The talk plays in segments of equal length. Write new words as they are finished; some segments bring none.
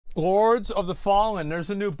Lords of the Fallen. There's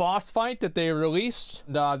a new boss fight that they released.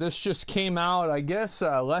 This just came out, I guess,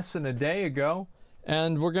 less than a day ago.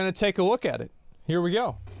 And we're going to take a look at it. Here we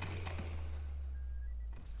go.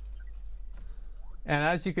 And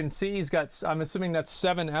as you can see, he's got, I'm assuming that's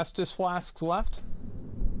 7 Estus flasks left.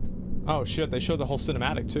 Oh shit, they showed the whole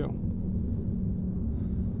cinematic too.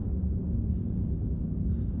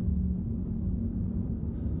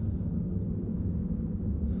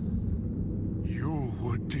 You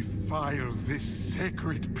would defile this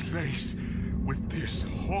sacred place with this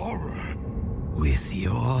horror. With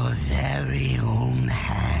your very own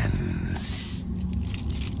hands.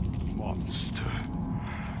 Monster.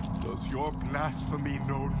 Does your blasphemy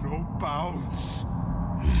know no bounds?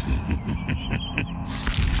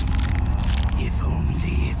 If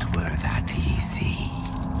only it were that easy.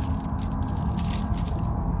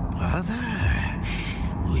 Brother,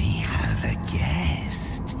 we have a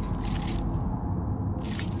guest.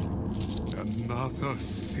 Another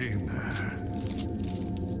sinner.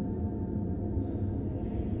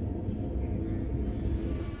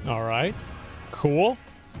 All right. Cool.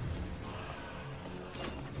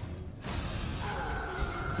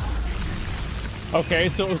 Okay,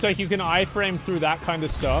 so it looks like you can iframe through that kind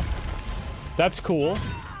of stuff. That's cool.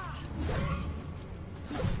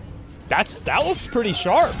 That looks pretty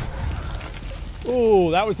sharp.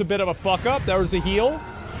 Ooh, that was a bit of a fuck up. That was a heal.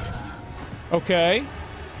 Okay.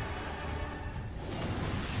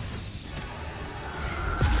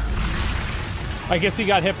 I guess he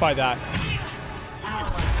got hit by that.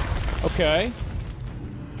 Okay.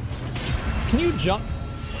 Can you jump?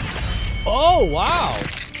 Oh, wow.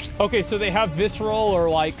 Okay, so they have visceral or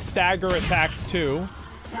like stagger attacks too.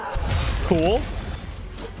 Cool.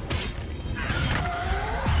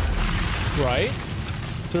 Right.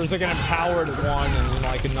 So there's like an empowered one and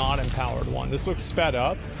like a not empowered one. This looks sped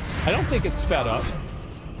up. I don't think it's sped up.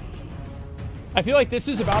 I feel like this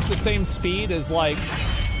is about the same speed as like,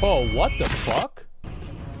 oh, what the fuck?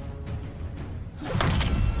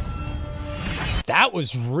 That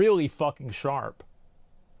was really fucking sharp.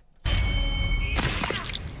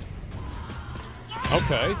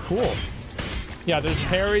 Okay, cool. Yeah, there's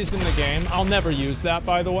parries in the game. I'll never use that,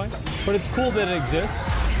 by the way. But it's cool that it exists.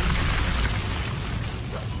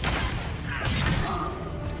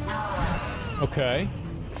 Okay.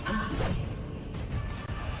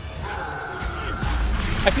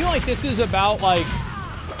 I feel like this is about, like...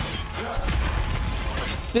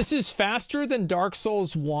 This is faster than Dark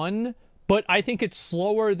Souls 1, but I think it's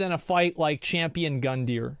slower than a fight like Champion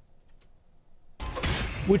Gundyr.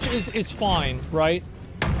 Which is fine, right?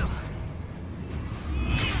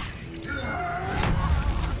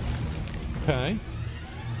 Okay.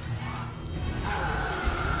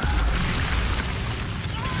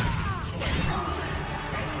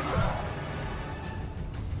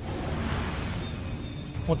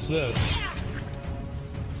 What's this?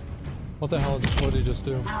 What the hell what did he just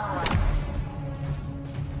do?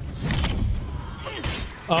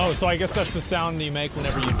 Oh, so I guess that's the sound you make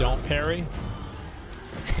whenever you don't parry.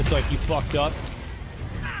 It's like you fucked up.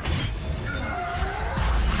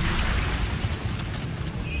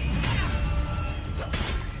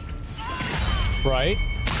 Right?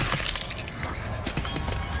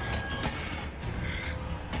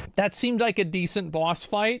 That seemed like a decent boss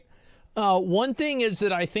fight. One thing is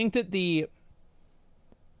that I think that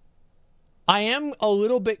I am a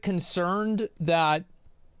little bit concerned that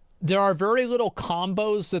there are very little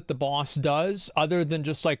combos that the boss does other than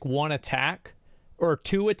just like one attack or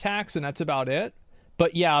 2 attacks, and that's about it.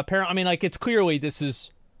 But yeah, apparently, I mean, like, it's clearly this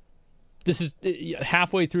is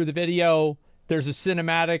halfway through the video. There's a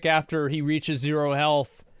cinematic after he reaches 0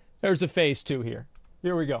 health. There's a phase 2 here.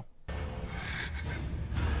 Here we go.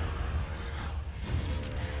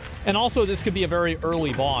 And also, this could be a very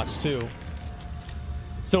early boss, too.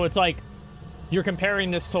 So it's like, you're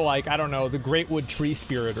comparing this to, like, I don't know, the Greatwood Tree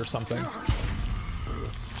Spirit or something.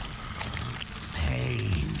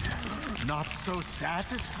 Pain. Not so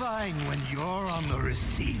satisfying when you're on the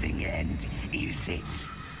receiving end, is it?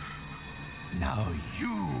 Now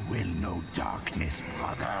you will know darkness,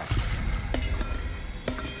 brother.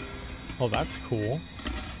 Oh, that's cool.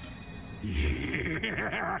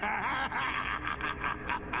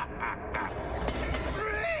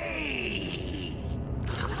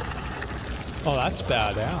 Oh, that's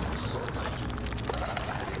badass.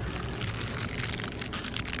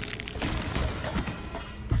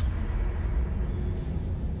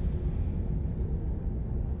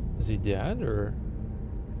 Is he dead, or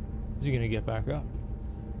is he gonna get back up?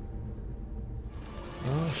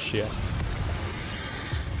 Oh, shit.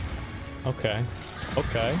 Okay.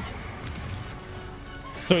 Okay.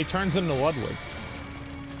 So he turns into Ludwig.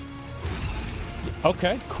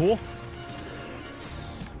 Okay, cool.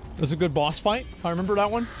 It was a good boss fight. I remember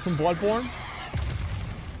that one from Bloodborne.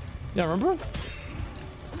 Yeah, remember?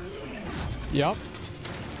 Yep.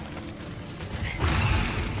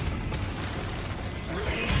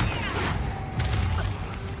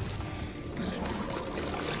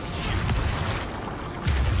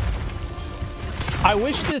 I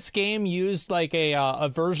wish this game used like a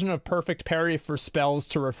version of perfect parry for spells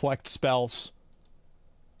to reflect spells.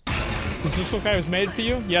 Does this look like it was made for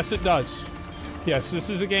you? Yes, it does. Yes,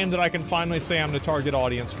 this is a game that I can finally say I'm the target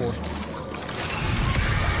audience for.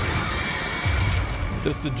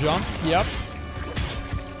 Just the jump? Yep.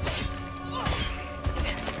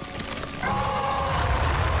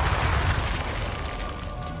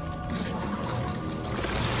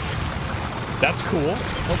 That's cool.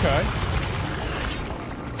 Okay.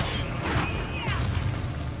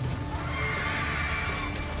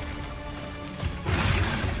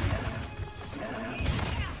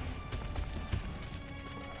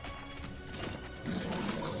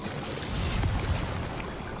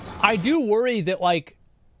 I do worry that, like,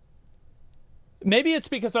 maybe it's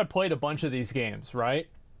because I've played a bunch of these games, right?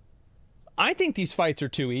 I think these fights are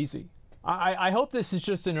too easy. I hope this is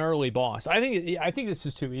just an early boss. I think this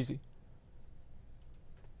is too easy.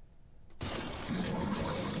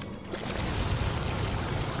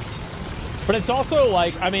 But it's also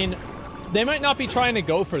like, I mean, they might not be trying to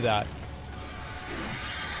go for that.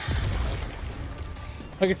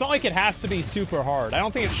 Like, it's not like it has to be super hard. I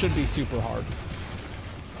don't think it should be super hard.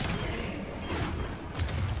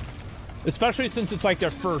 Especially since it's like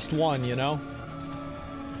their first one, you know?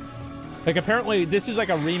 Like, apparently, this is like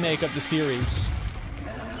a remake of the series.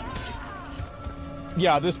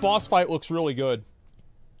 Yeah, this boss fight looks really good.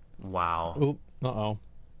 Wow. Oop, uh-oh.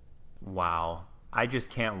 Wow. I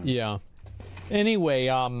just can't... Yeah. Anyway,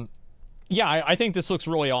 yeah, I think this looks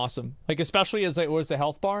really awesome. Like, especially as it was the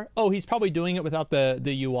health bar. Oh, he's probably doing it without the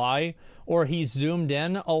UI, or he's zoomed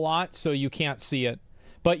in a lot so you can't see it.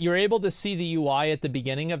 But you're able to see the UI at the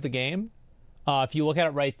beginning of the game. If you look at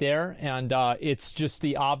it right there, and it's just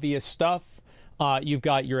the obvious stuff. You've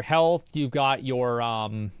got your health, you've got your,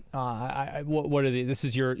 what are they? This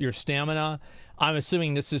is your stamina. I'm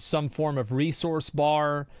assuming this is some form of resource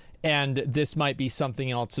bar, and this might be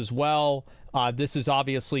something else as well. This is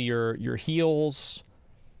obviously your heals.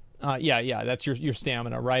 Yeah, that's your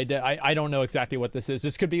stamina, right? I don't know exactly what this is.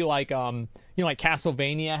 This could be like, you know, like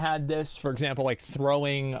Castlevania had this, for example, like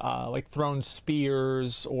throwing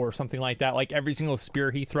spears or something like that. Like every single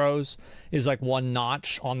spear he throws is like one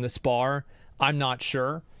notch on this bar. I'm not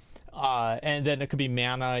sure. And then it could be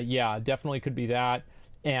mana. Yeah, definitely could be that.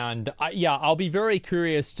 And yeah, I'll be very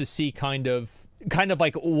curious to see kind of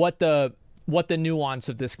like what the nuance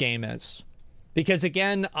of this game is. Because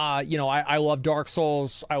again, you know, I love Dark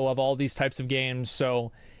Souls. I love all these types of games.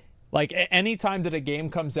 So, like, anytime that a game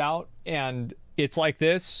comes out and it's like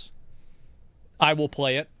this, I will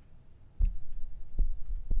play it.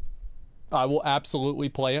 I will absolutely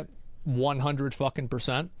play it.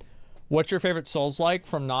 100%. What's your favorite Souls-like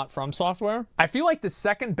from not From Software? I feel like the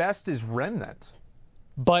second best is Remnant.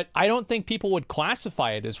 But I don't think people would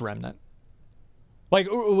classify it as Remnant. Like,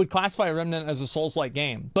 it would classify Remnant as a Souls-like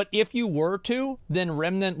game. But if you were to, then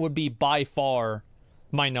Remnant would be by far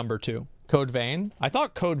my number 2. Code Vein. I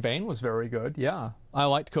thought Code Vein was very good. Yeah, I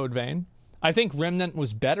liked Code Vein. I think Remnant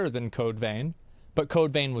was better than Code Vein, but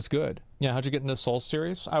Code Vein was good. Yeah, how'd you get into the Souls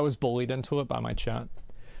series? I was bullied into it by my chat.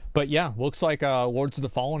 But yeah, looks like Lords of the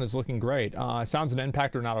Fallen is looking great. Sounds and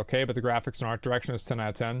impact are not okay, but the graphics and art direction is 10 out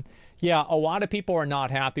of 10. Yeah, a lot of people are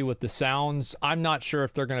not happy with the sounds. I'm not sure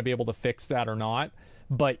if they're going to be able to fix that or not.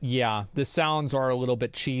 But yeah, the sounds are a little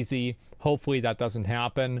bit cheesy. Hopefully that doesn't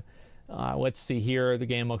happen. Let's see here. The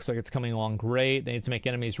game looks like it's coming along great. They need to make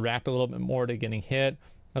enemies react a little bit more to getting hit.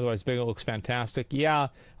 Otherwise, Big looks fantastic. Yeah,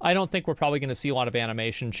 I don't think we're probably going to see a lot of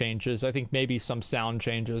animation changes. I think maybe some sound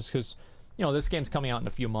changes because, you know, this game's coming out in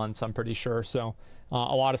a few months, I'm pretty sure. So a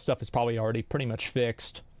lot of stuff is probably already pretty much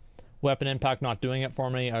fixed. Weapon impact not doing it for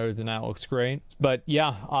me. Other than that, it looks great. But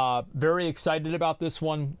yeah, very excited about this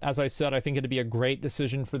one. As I said, I think it'd be a great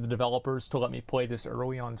decision for the developers to let me play this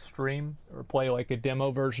early on stream or play like a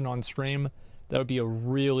demo version on stream. That would be a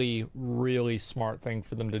really, really smart thing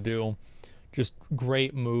for them to do. Just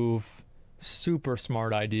great move. Super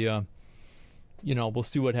smart idea. You know, we'll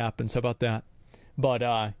see what happens. How about that?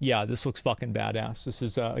 But yeah, this looks fucking badass. This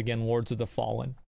is, again, Lords of the Fallen.